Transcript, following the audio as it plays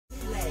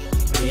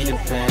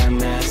fam,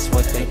 that's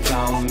what they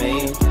call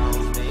me.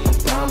 I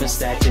promise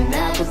that you'll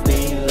never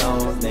be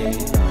lonely.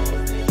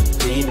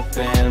 Be the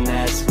fam,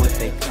 that's what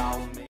they call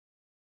me.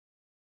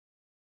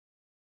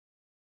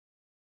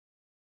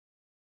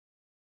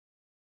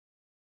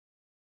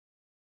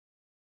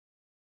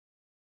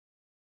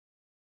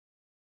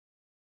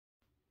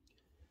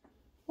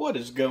 What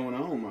is going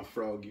on, my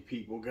froggy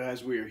people?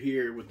 Guys, we are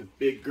here with the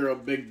big girl,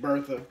 Big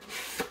Bertha.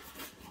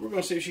 We're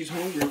going to see if she's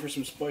hungry for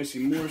some spicy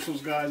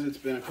morsels, guys. It's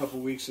been a couple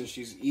weeks since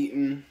she's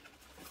eaten.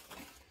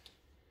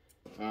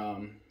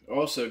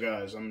 Also,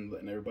 guys, I'm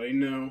letting everybody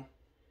know,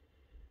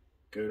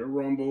 go to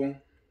Rumble,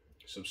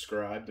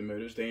 subscribe to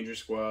Moto's Danger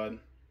Squad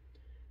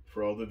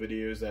for all the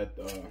videos that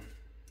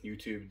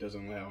YouTube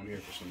doesn't allow on here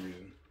for some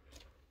reason.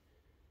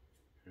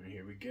 And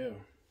here we go.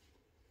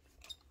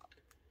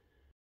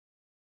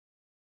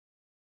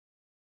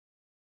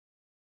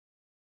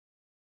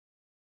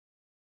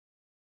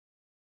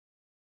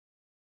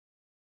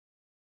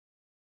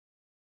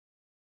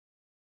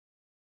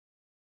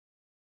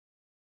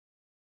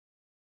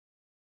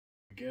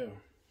 Go.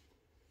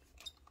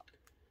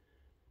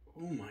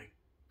 Oh my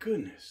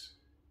goodness.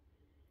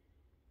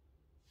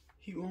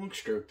 He long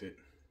stroked it.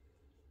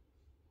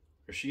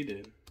 Or she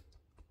did.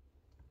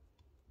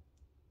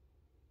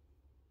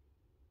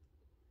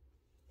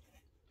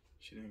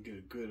 She didn't get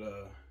a good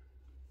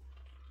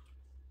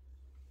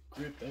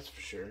grip, that's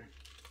for sure.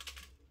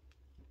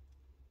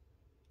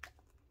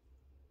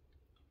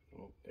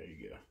 Oh, there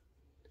you go.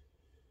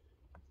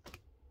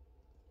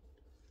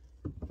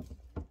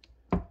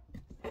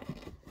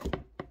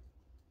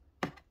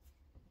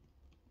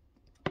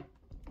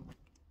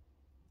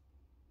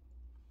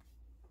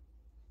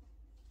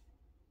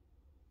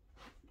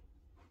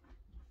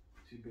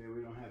 Too bad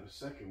we don't have a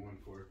second one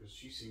for her, because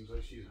she seems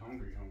like she's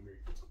hungry.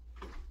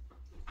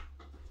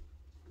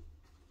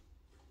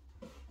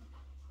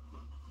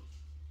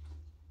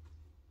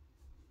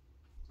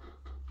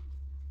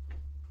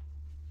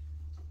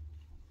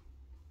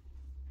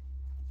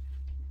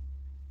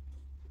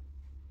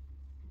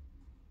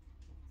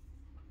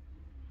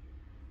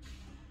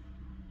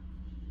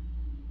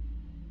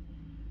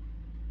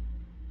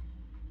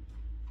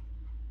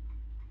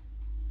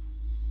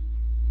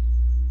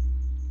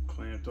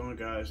 Clamped on,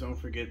 guys. Don't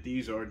forget,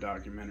 these are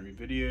documentary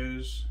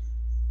videos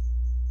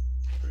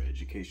for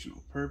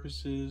educational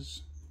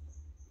purposes.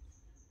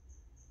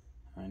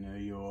 I know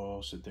you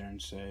all sit there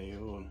and say,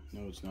 oh,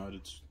 no it's not,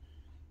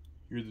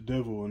 you're the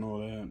devil and all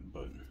that,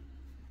 but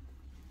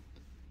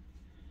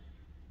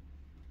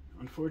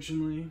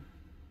unfortunately,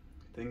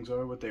 things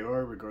are what they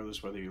are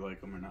regardless whether you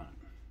like them or not.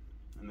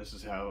 And this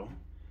is how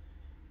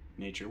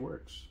nature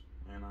works,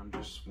 and I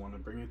just want to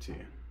bring it to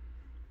you.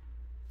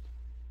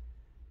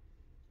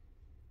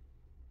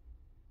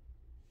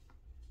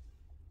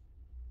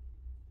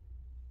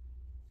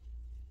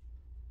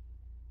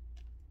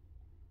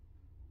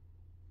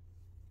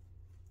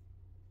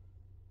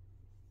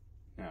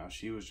 Now,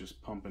 she was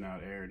just pumping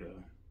out air to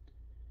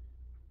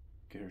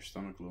get her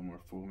stomach a little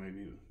more full,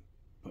 maybe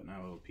putting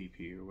out a little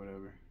pee-pee or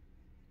whatever.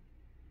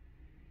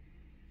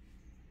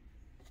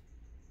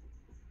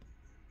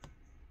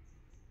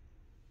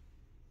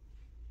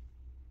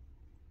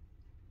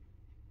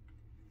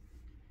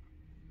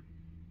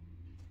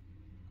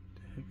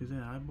 The heck is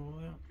that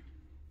eyeball out?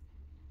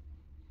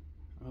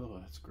 Oh,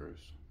 that's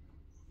gross.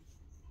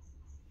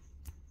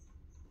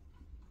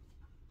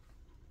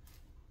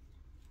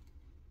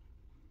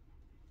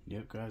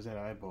 Yep, guys, that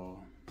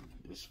eyeball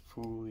is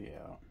fully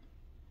out.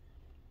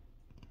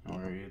 Don't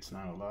worry, it's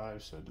not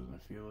alive, so it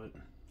doesn't feel it.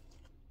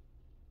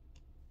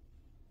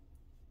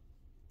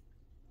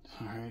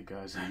 Alright,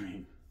 guys, I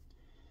mean,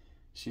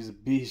 she's a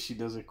beast. She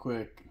does it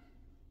quick.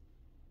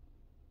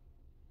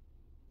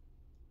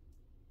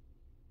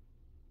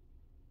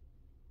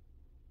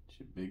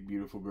 She's a big,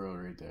 beautiful girl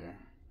right there.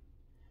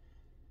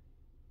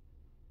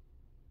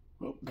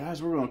 Well,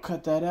 guys, we're going to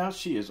cut that out.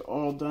 She is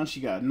all done. She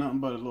got nothing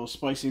but a little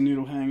spicy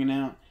noodle hanging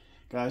out.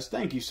 Guys,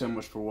 thank you so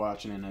much for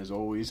watching, and as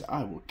always,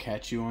 I will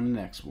catch you on the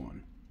next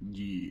one.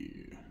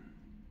 Yeah.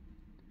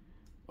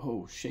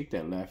 Oh, shake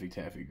that Laffy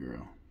Taffy,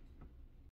 girl.